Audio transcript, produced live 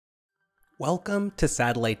Welcome to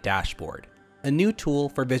Satellite Dashboard, a new tool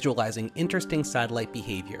for visualizing interesting satellite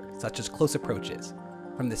behavior, such as close approaches,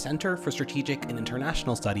 from the Center for Strategic and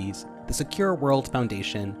International Studies, the Secure World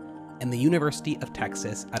Foundation, and the University of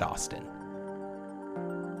Texas at Austin.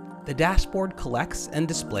 The dashboard collects and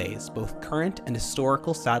displays both current and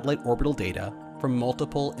historical satellite orbital data from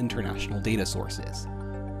multiple international data sources.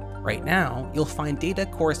 Right now, you'll find data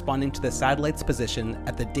corresponding to the satellite's position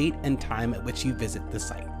at the date and time at which you visit the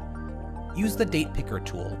site. Use the Date Picker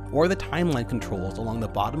tool or the timeline controls along the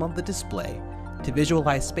bottom of the display to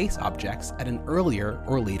visualize space objects at an earlier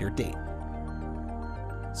or later date.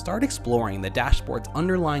 Start exploring the dashboard's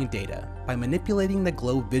underlying data by manipulating the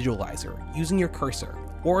globe visualizer using your cursor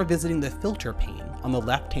or visiting the filter pane on the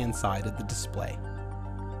left-hand side of the display.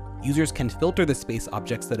 Users can filter the space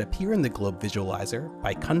objects that appear in the globe visualizer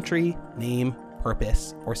by country, name,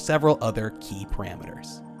 purpose, or several other key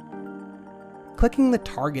parameters. Clicking the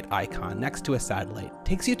target icon next to a satellite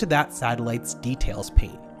takes you to that satellite's details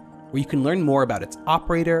pane, where you can learn more about its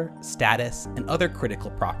operator, status, and other critical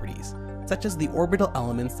properties, such as the orbital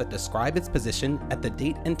elements that describe its position at the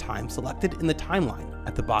date and time selected in the timeline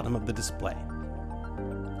at the bottom of the display.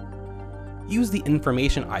 Use the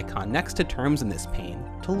information icon next to terms in this pane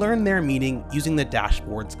to learn their meaning using the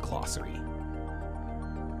dashboard's glossary.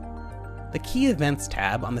 The Key Events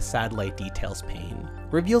tab on the Satellite Details pane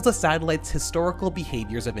reveals a satellite's historical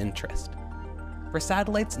behaviors of interest. For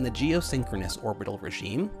satellites in the geosynchronous orbital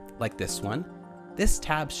regime, like this one, this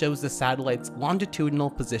tab shows the satellite's longitudinal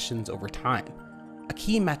positions over time, a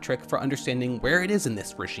key metric for understanding where it is in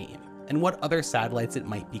this regime and what other satellites it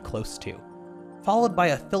might be close to, followed by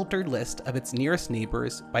a filtered list of its nearest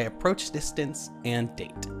neighbors by approach distance and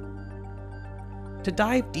date. To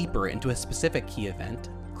dive deeper into a specific key event,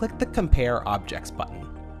 click the Compare Objects button.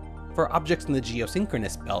 For objects in the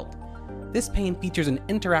geosynchronous belt, this pane features an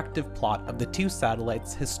interactive plot of the two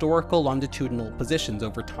satellites' historical longitudinal positions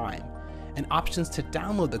over time, and options to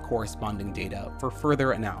download the corresponding data for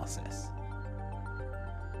further analysis.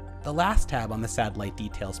 The last tab on the Satellite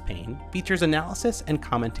Details pane features analysis and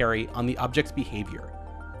commentary on the object's behavior,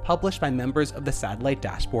 published by members of the Satellite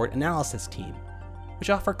Dashboard Analysis team, which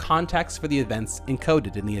offer context for the events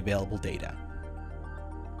encoded in the available data.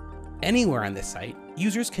 Anywhere on this site,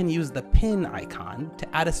 users can use the pin icon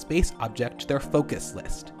to add a space object to their focus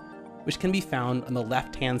list, which can be found on the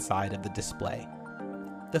left-hand side of the display.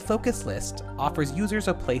 The focus list offers users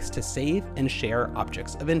a place to save and share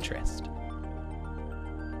objects of interest.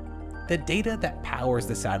 The data that powers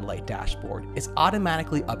the satellite dashboard is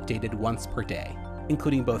automatically updated once per day,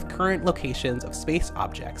 including both current locations of space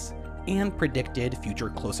objects and predicted future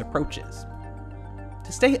close approaches.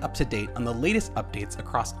 To stay up to date on the latest updates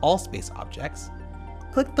across all space objects,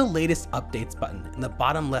 click the Latest Updates button in the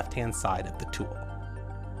bottom left-hand side of the tool.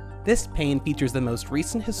 This pane features the most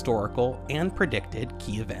recent historical and predicted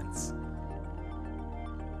key events.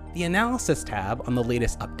 The Analysis tab on the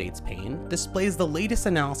Latest Updates pane displays the latest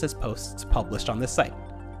analysis posts published on the site,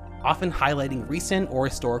 often highlighting recent or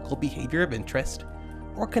historical behavior of interest,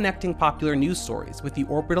 or connecting popular news stories with the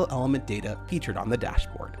orbital element data featured on the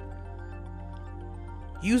dashboard.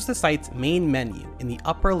 Use the site's main menu in the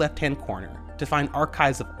upper left-hand corner to find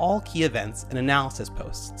archives of all key events and analysis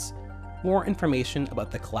posts, more information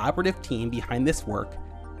about the collaborative team behind this work,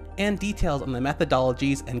 and details on the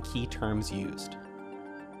methodologies and key terms used.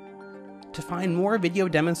 To find more video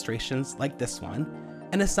demonstrations like this one,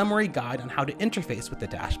 and a summary guide on how to interface with the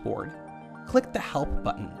dashboard, click the Help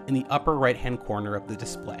button in the upper right-hand corner of the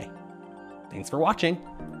display. Thanks for watching!